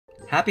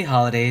Happy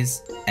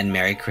holidays and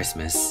Merry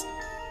Christmas.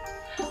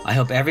 I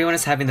hope everyone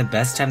is having the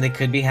best time they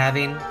could be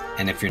having,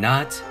 and if you're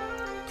not,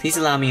 please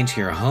allow me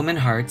into your home and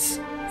hearts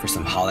for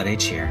some holiday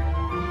cheer.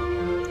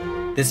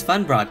 This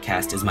fun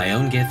broadcast is my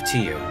own gift to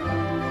you.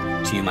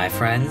 To you, my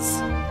friends,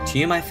 to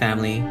you, my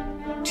family,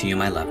 to you,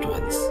 my loved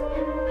ones.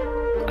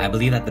 I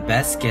believe that the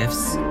best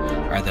gifts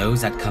are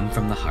those that come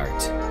from the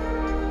heart.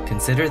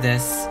 Consider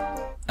this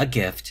a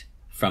gift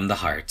from the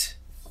heart.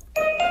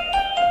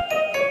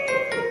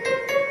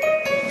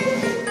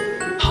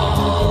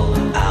 Haul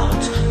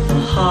out the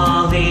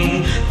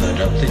holly, put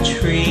up the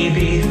tree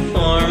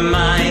before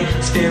my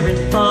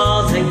spirit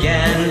falls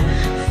again.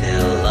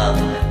 Fill up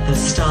the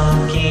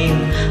stocking,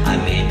 I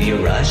may be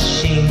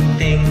rushing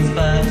things,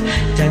 but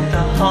deck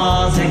the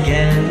halls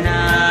again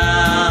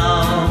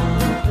now.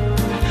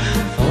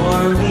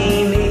 For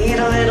we need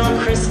a little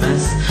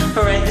Christmas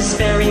right this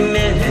very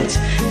minute.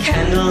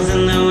 Candles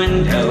in the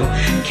window,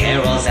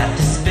 carols at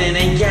the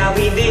spinet. Yeah,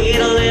 we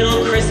need a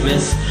little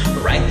Christmas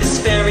right this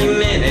very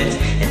minute.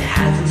 It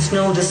hasn't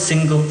snowed a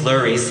single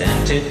flurry,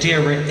 Santa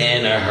dear, we're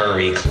in a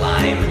hurry.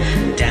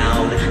 Climb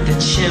down the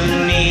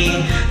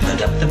chimney,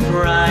 put up the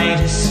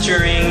brightest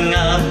string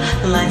of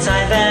lights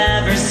I've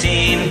ever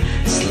seen.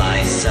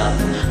 Slice up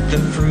the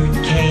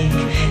fruitcake,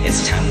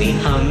 it's time we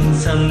hung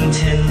some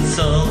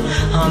tinsel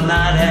on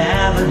that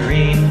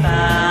evergreen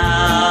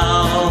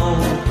bough.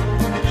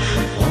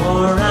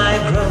 For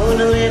I've grown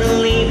a little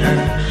leaner,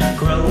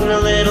 grown a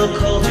little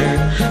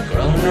colder,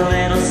 grown a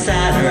little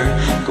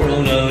sadder,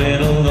 grown a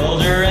little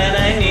older, and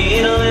I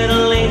need a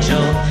little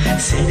angel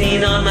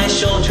sitting on my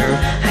shoulder.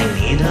 I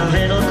need a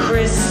little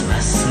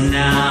Christmas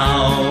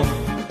now.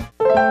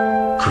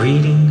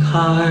 Greeting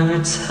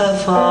cards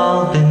have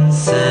all been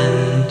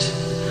sent,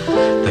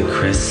 the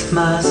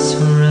Christmas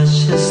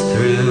rushes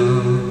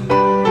through,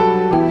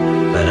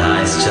 but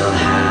I still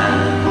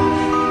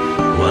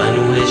have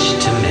one wish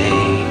to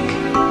make,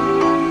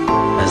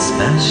 a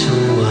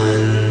special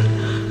one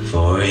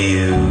for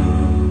you.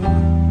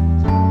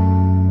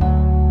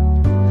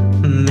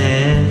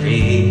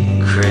 Merry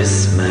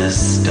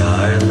Christmas,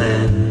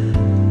 darling.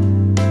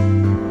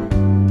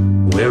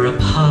 We're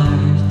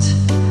apart,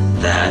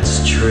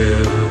 that's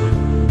true,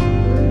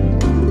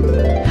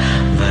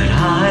 but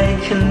I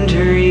can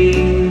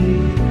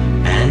dream,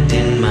 and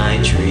in my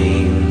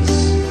dreams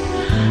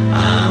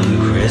I'm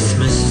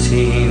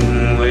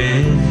Christmasing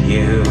with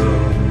you.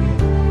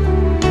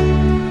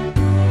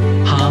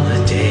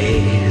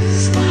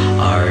 Holidays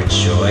are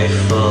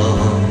joyful,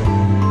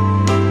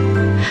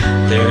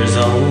 there's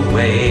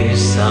always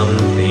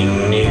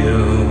something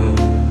new,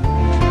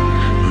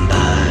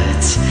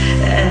 but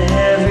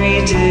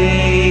every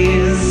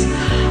day's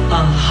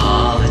a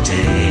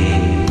holiday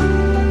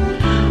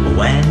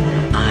when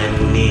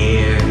I'm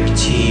near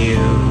to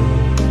you.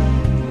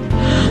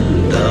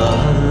 The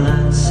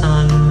lights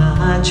on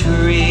my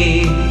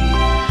tree,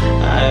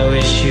 I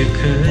wish you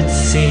could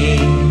see,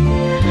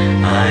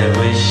 I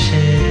wish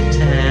it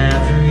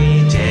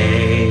every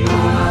day.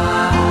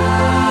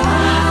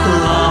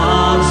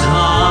 Logs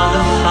on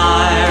the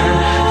fire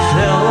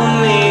fill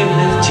me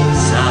with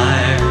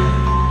desire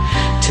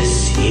to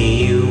see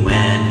you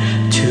and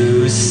to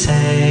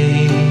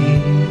say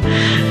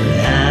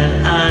that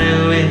I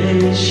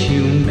wish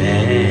you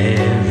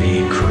Merry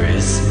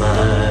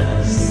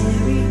Christmas.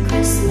 Merry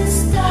Christmas,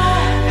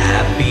 darling.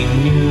 Happy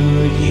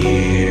New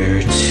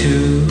Year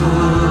too.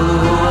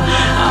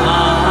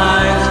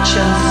 I've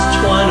just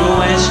one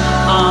wish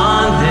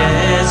on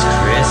this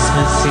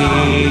Christmas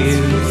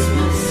Eve.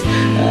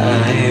 I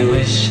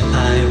wish I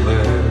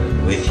were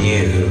with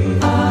you.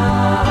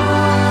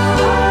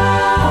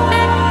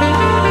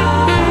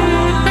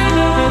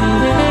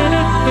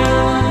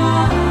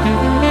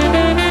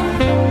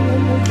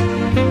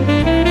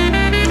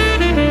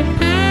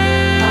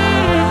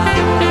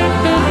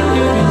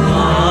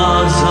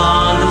 Logs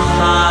on the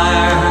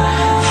fire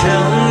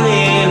fill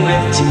me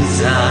with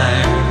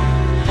desire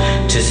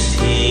to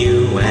see you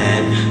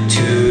and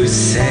to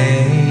say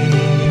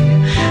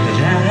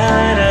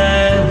that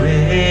I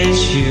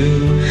wish you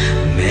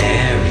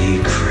Merry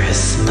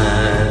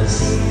Christmas.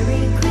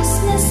 Merry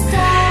Christmas,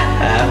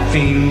 darling.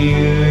 Happy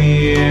New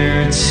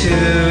Year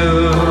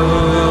too.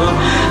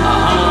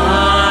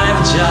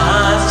 I've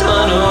just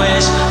one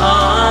wish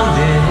on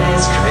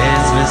this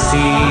Christmas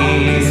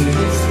Eve.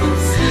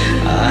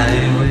 I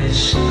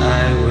wish I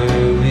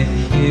were with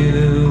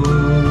you.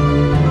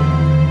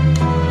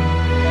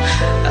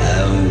 I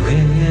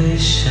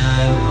wish I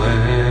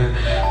were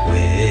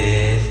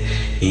with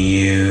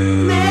you.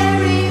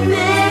 Merry,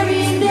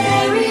 Merry,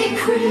 Merry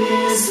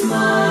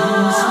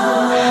Christmas.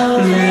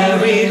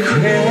 Merry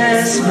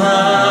Christmas,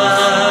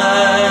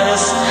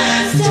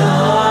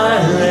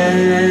 darling.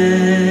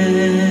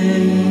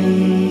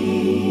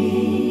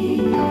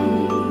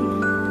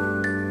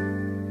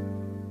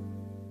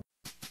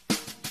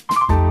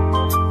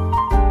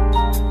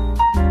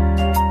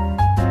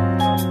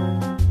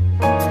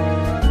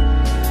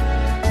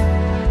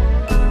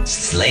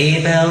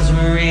 Sleigh bells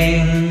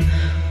ring,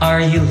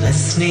 are you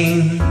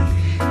listening?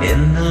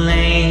 In the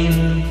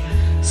lane,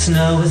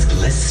 Snow is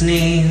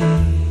glistening,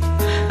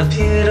 a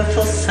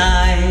beautiful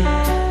sight.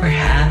 We're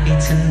happy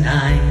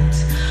tonight,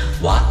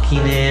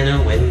 walking in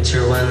a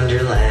winter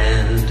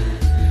wonderland.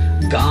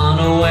 Gone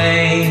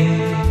away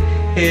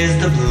is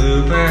the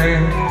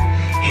bluebird,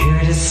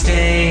 here to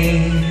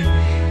stay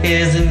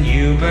is a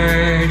new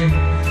bird.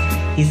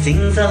 He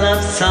sings a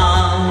love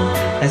song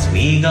as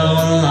we go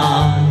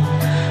along,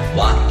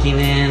 walking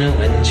in a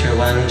winter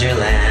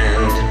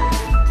wonderland.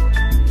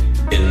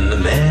 In the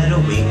meadow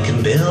we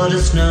can build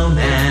a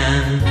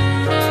snowman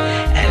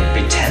and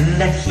pretend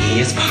that he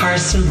is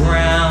Parson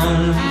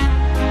Brown.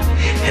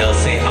 He'll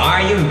say,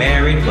 "Are you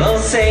married?" We'll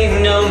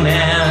say, "No,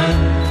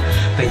 ma'am."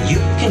 But you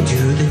can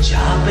do the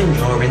job when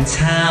you're in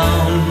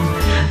town.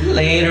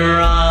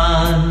 Later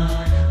on,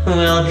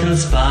 we'll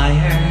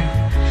conspire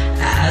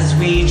as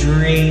we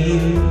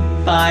dream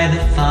by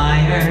the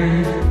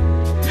fire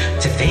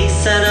to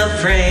face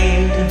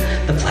unafraid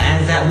the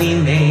plans that we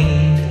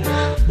made,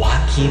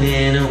 walking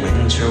in a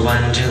winter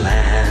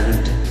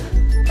wonderland.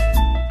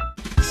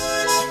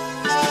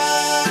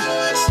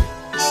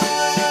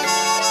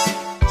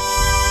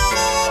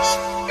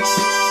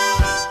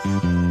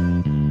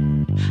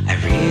 I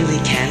really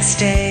can't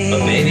stay,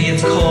 but baby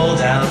it's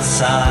cold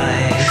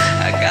outside.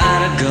 I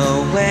gotta go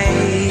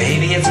away,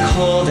 baby it's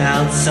cold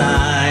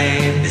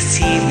outside. This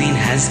evening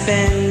has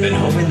been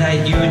hoping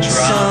that you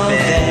drop so in.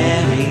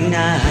 Very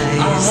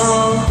nice.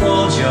 I'll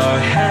hold your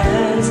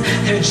hands,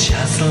 they're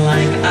just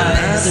like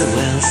ice. Mother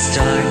will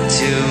start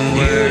to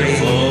worry.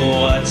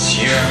 Beautiful, what's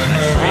your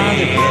hurry?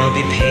 Father will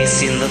be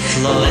pacing the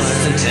floor.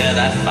 Listen to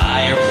that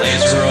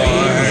fireplace roar.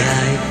 Really,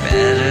 I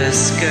better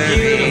scurry.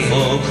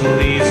 Beautiful,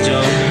 please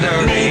don't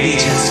hurry. Maybe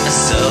just a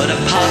soda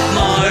pop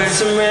more. Put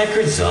some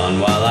records on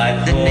while I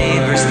pour. The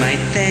neighbors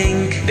might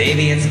think,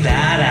 baby it's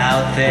bad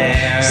out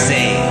there.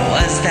 Say,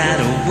 was that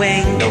a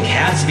wink? No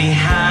cats be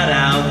had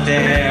out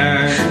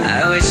there.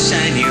 I wish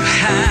I knew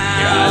how.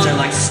 Your eyes are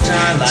like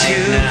starlight to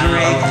now.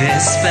 Break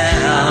this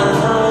spell.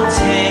 I'll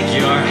take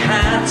your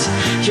hat,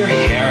 your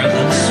hair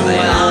looks swell.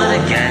 I ought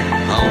to get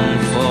home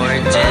for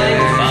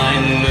dinner.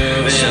 Fine,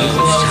 move it so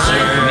closer. It's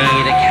time for me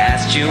to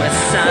cast you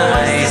aside.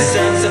 What's the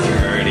sense of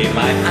hurting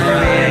my pride?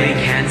 I really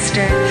can't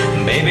stay.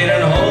 Baby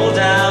don't hold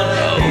out,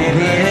 oh,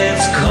 baby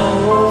it's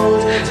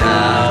cold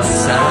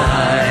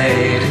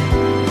outside.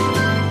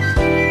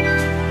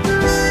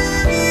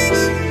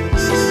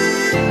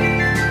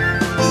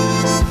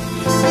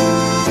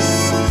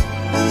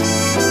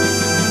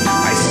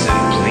 I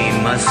simply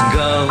must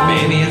go,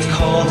 baby it's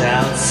cold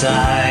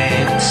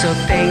outside. So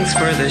thanks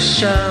for the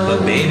show,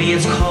 but baby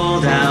it's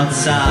cold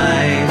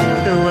outside.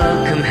 The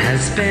welcome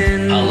has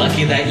been how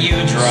lucky that you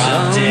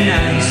dropped so in.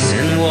 Nice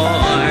and warm.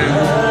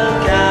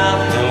 Look out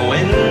the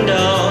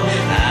window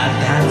at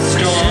that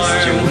storm. My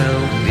sister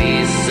will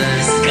be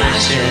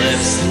suspicious. Your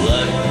lips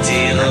look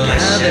delicious. My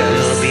brother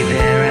will be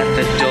there at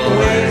the door.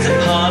 Waves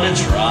upon a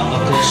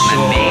tropical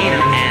shore. My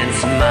maiden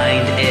aunt's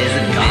mind is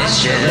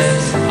vicious. Your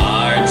lips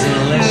are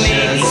delicious.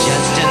 Maybe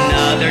just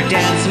another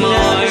dance more.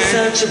 Never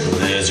such a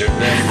blizzard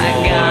before. I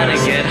gotta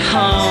get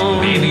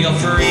home. Maybe you'll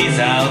freeze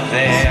out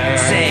there.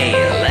 Say,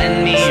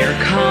 lend me your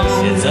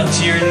comb. It's up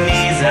to your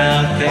knees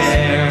out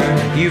there.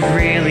 You've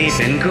really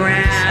been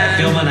grand. I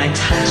feel when I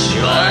touch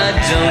your but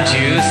hand. Don't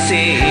you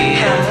see?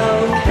 How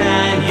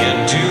can you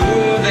do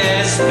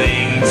this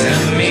thing to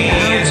me? It's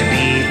bound to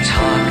be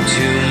talk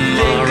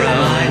tomorrow. Think of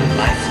my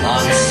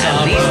lifelong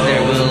sorrow. At least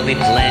there will be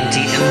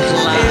plenty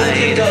implied.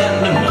 If you got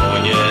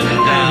pneumonia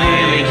tonight, I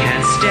really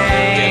can't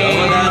stay. Get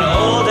over that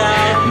old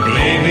out.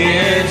 Baby,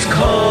 it's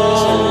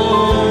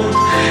cold.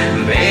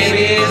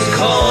 Baby, it's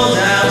cold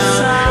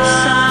outside.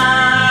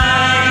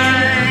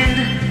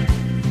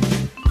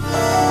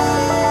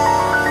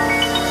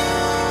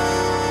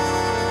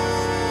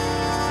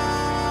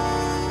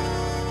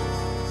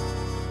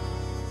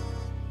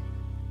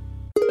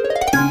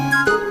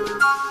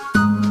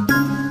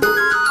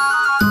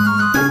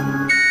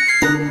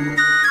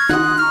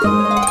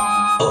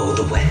 Oh,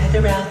 the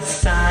weather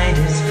outside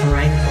is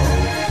frightful,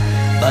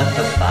 but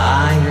the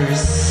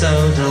fire's so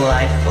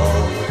delightful.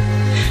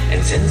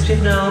 And since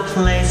we've no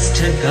place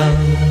to go,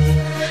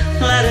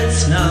 let it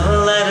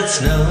snow, let it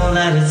snow,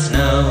 let it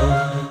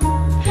snow.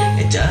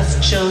 It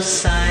doesn't show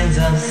signs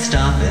of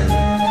stopping,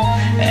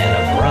 and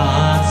I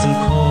brought some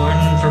corn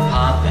for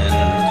popping.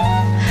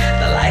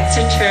 The lights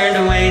are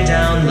turned way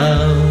down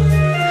low.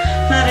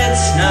 Let it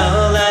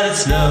snow, let it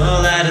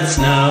snow, let it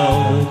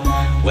snow.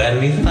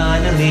 When we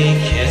finally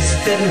kiss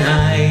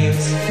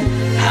goodnight,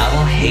 how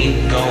I'll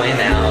hate going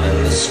out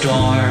in the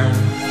storm.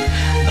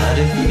 But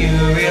if you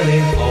really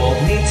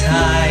hold me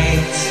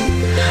tight,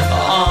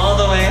 all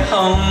the way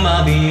home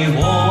I'll be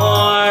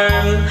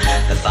warm.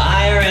 The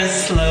fire is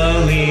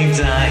slowly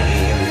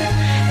dying,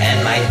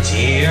 and my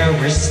dear,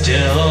 we're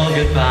still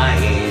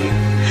goodbying.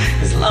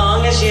 As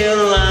long as you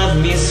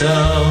love me so,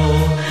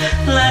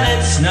 let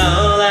it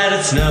snow, let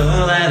it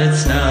snow, let it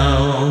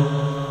snow.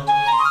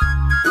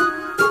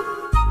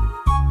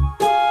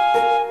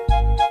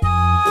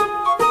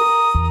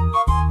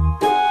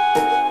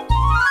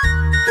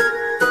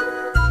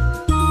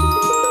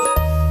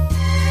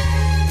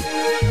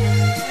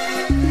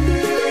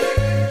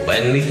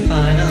 when we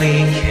finally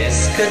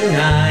kiss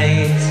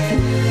goodnight.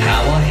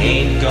 How I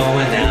hate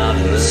going out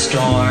in the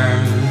storm,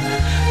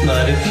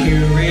 but if you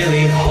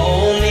really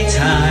hold me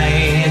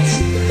tight,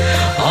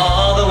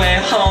 all the way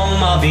home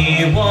I'll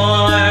be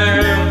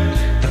warm.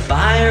 The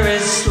fire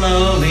is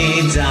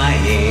slowly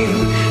dying,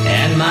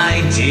 and my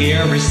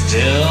dear, we're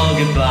still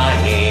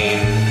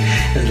goodbying.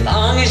 As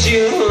long as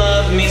you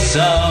love me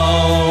so,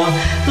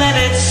 let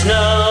it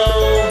snow,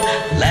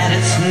 let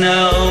it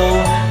snow,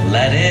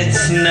 let it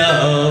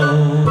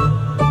snow.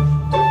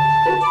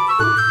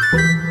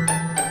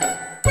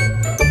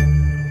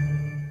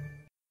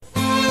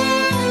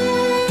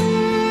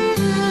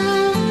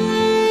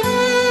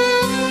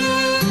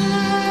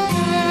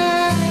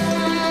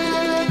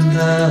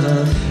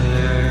 The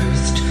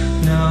first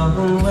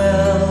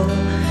Noel,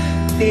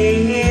 the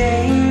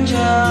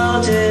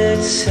angel did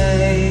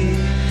say,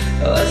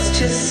 was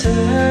just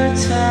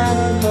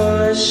certain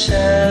poor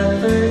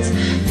shepherds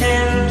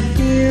in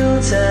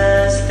fields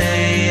as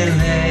they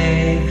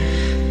lay,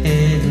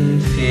 in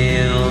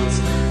fields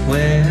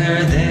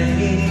where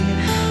they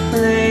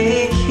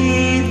lay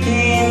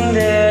keeping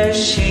their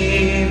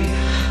sheep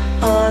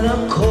on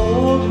a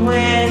cold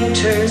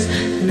winter's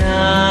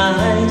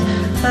night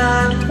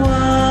that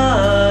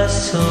was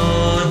so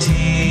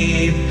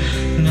deep.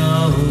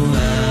 Noel,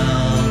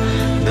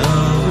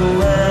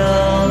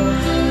 Noel,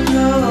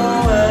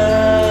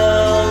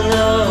 Noel,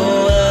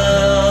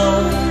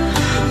 Noel.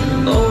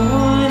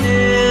 Born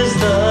is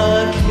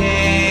the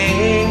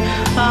King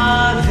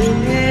of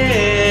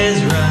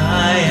Israel.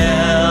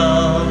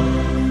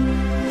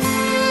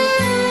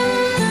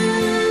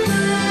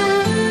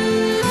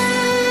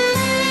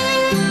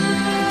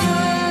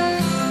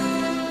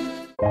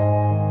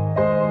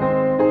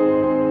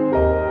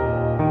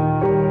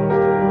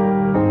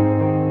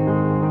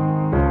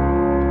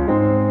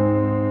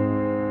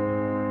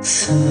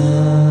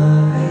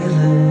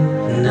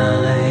 Silent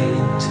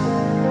night,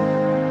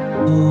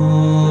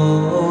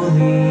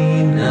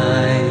 holy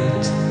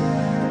night,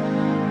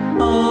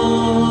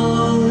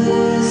 all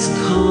is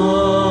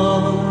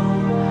calm,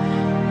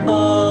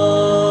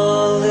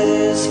 all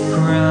is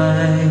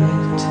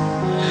bright,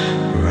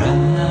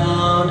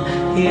 round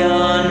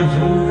yon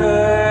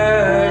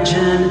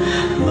virgin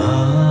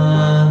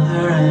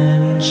mother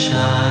and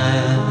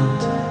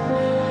child,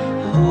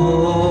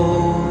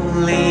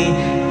 holy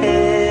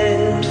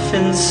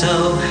infant, so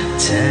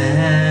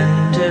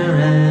tender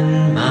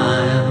and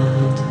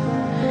mild,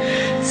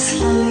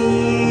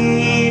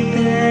 sleep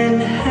in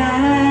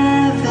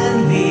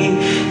heavenly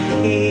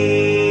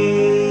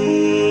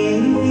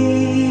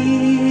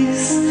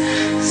peace,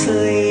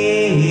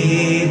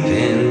 sleep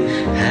in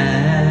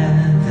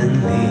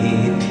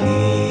heavenly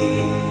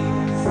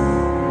peace.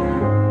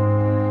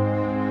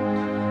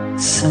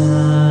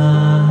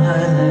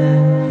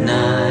 Silent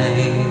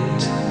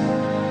night,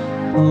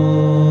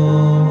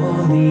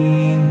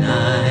 holy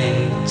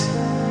night,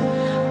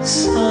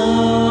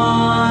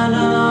 Son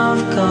of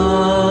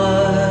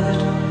God,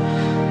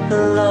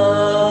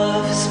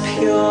 love's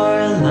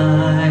pure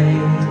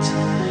light,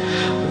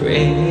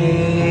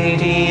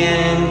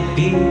 radiant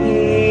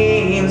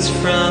beams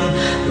from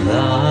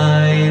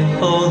thy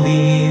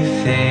holy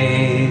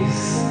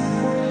face,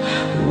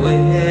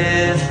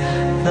 with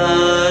the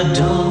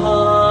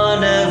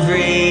dawn of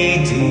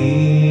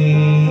redeeming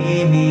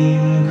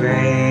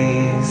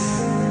grace.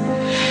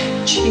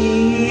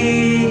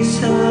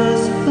 Jesus,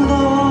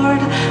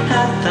 Lord,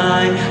 at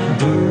thy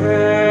birth,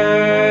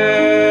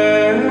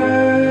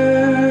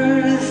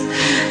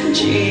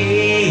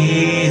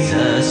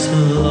 Jesus,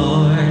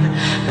 Lord,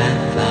 at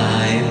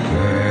thy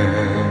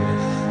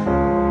birth.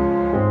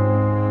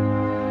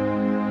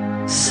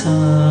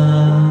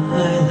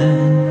 Silent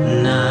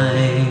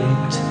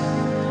night,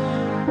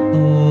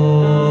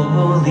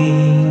 holy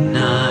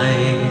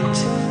night,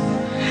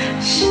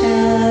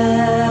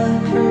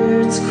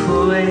 shepherds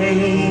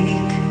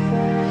quake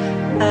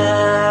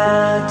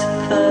at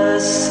the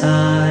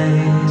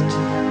sight,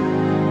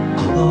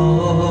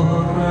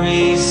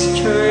 glory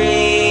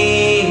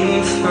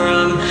stream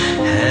from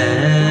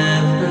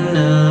heaven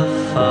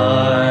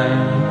afar,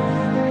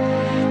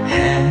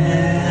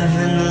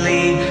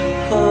 heavenly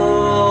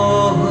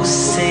hosts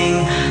sing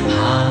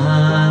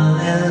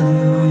hallelujah.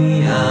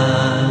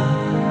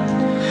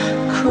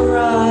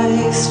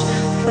 Christ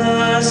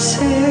the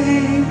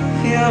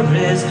Savior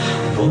is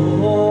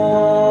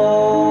born,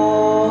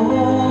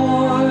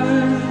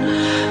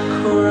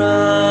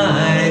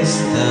 Christ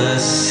the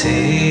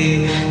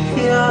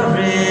Savior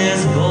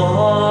is born.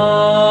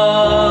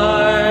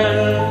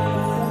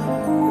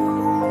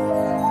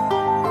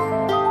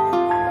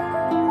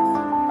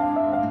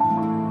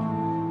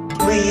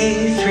 We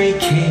three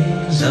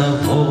kings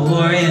of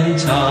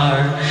Orient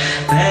are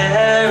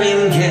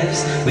bearing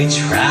gifts, we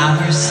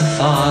traverse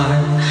afar,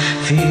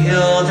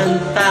 field and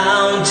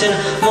fountain,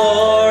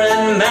 moor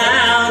and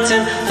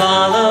mountain,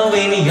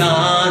 following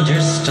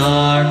yonder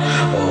star.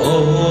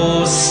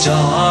 Oh,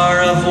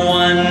 star of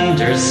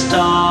wonder,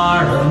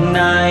 star of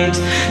night,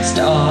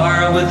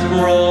 star with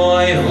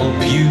royal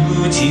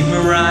beauty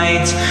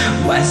bright,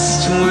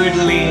 westward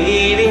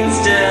leading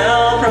still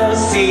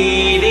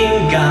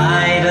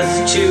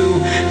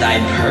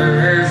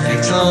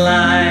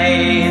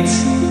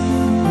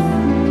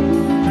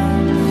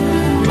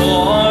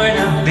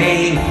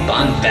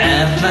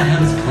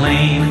Bethlehem's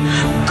plain.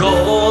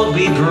 Gold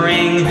we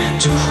bring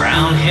to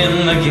crown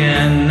him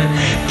again,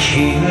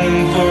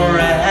 King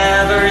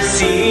forever,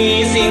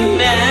 ceasing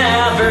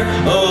never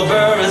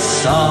over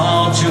us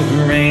all to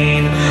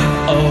reign.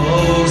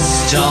 Oh,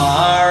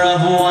 star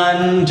of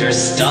wonder,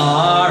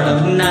 star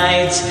of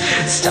night,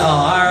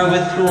 star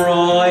with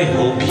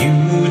royal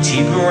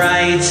beauty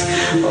bright,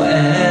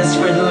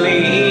 westward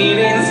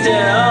leading,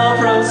 still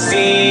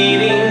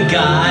proceeding,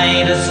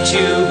 guide us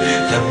to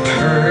the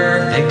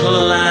perfect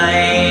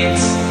light.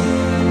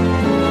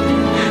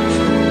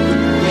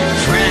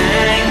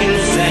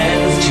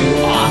 Frankincense to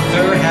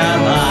offer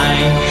have I,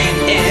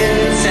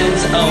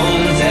 incense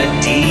owns a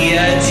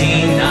deity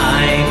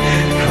nigh,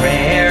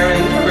 prayer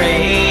and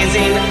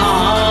praising,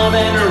 all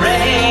and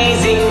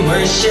raising,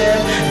 worship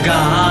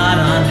God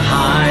on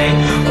high.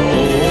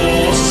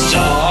 Oh,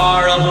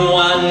 star of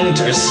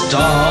wonder,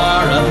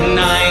 star of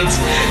night,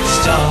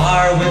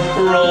 star with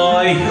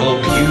royal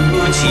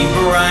beauty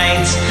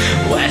bright,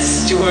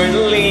 westward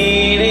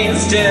leading,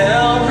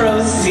 still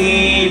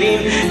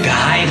proceeding,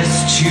 guide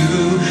us to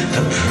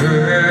the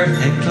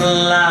perfect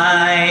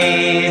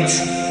light.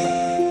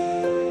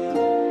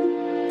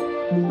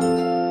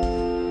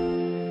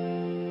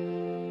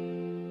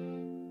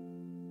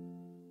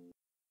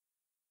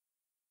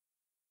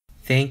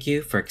 Thank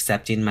you for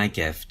accepting my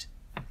gift.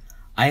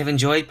 I have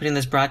enjoyed putting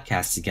this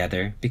broadcast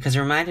together because it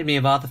reminded me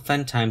of all the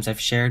fun times I've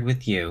shared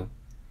with you.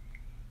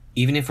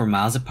 Even if we're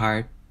miles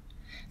apart,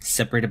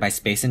 separated by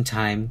space and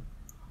time,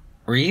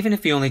 or even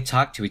if we only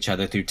talk to each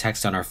other through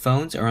text on our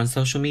phones or on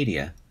social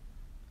media.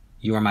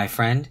 You are my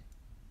friend,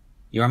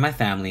 you are my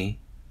family,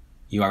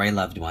 you are a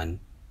loved one,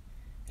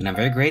 and I'm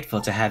very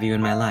grateful to have you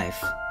in my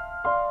life.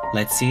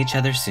 Let's see each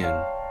other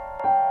soon.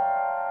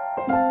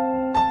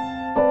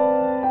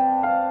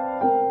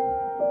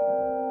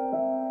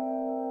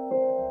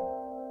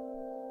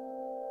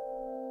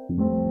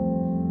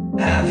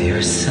 Have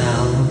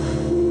yourself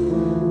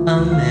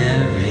a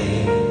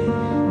merry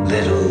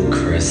little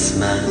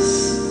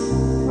Christmas.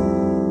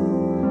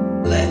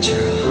 Let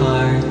your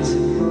heart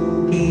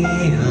be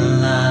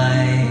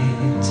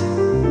light.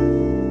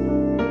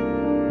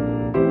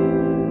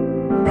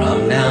 From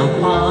now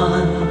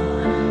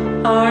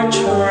on, our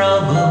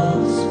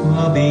troubles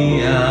will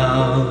be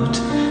out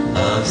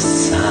of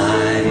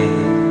sight.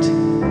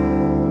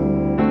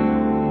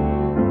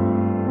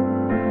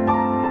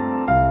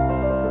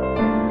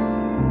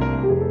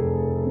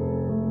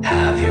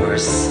 Have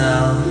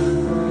yourself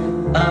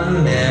a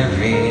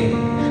merry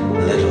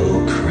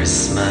little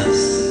Christmas.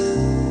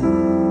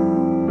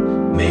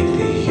 Make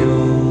the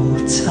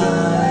Yuletide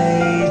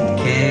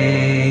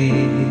gay.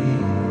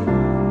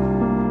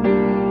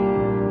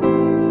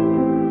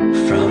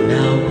 From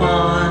now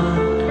on,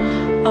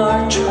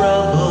 our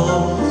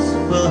troubles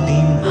will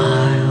be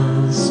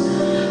miles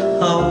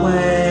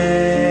away.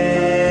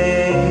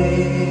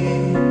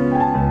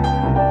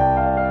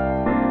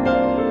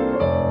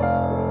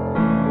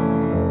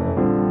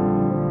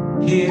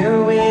 Here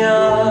we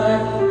are,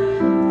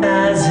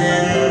 as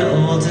in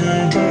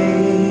olden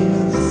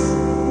days,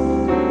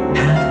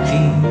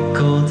 happy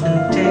golden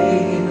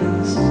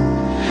days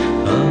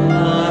of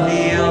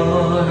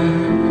yore.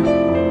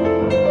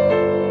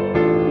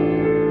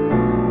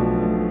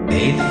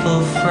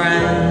 Faithful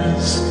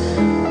friends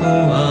who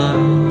are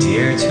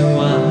dear to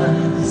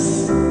us,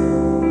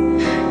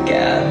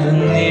 gather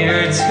near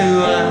to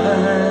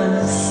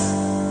us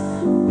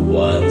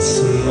once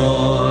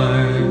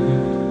more.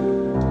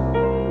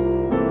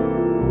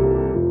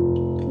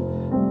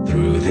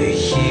 Through the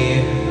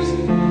years,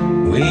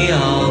 we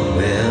all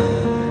will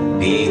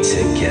be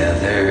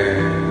together,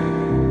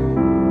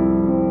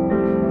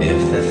 if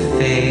the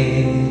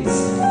fates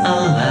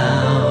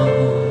allow.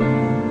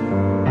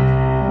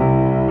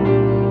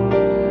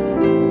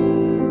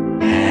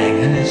 Hang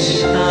a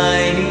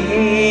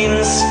shining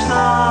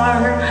star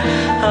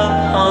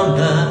upon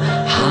the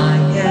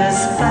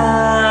highest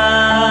bough,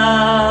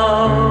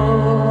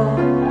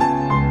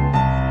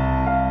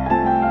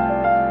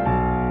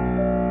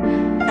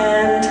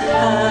 and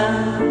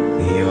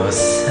have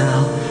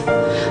yourself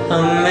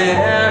a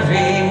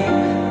merry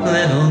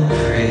little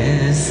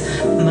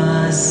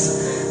Christmas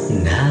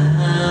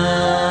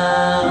now.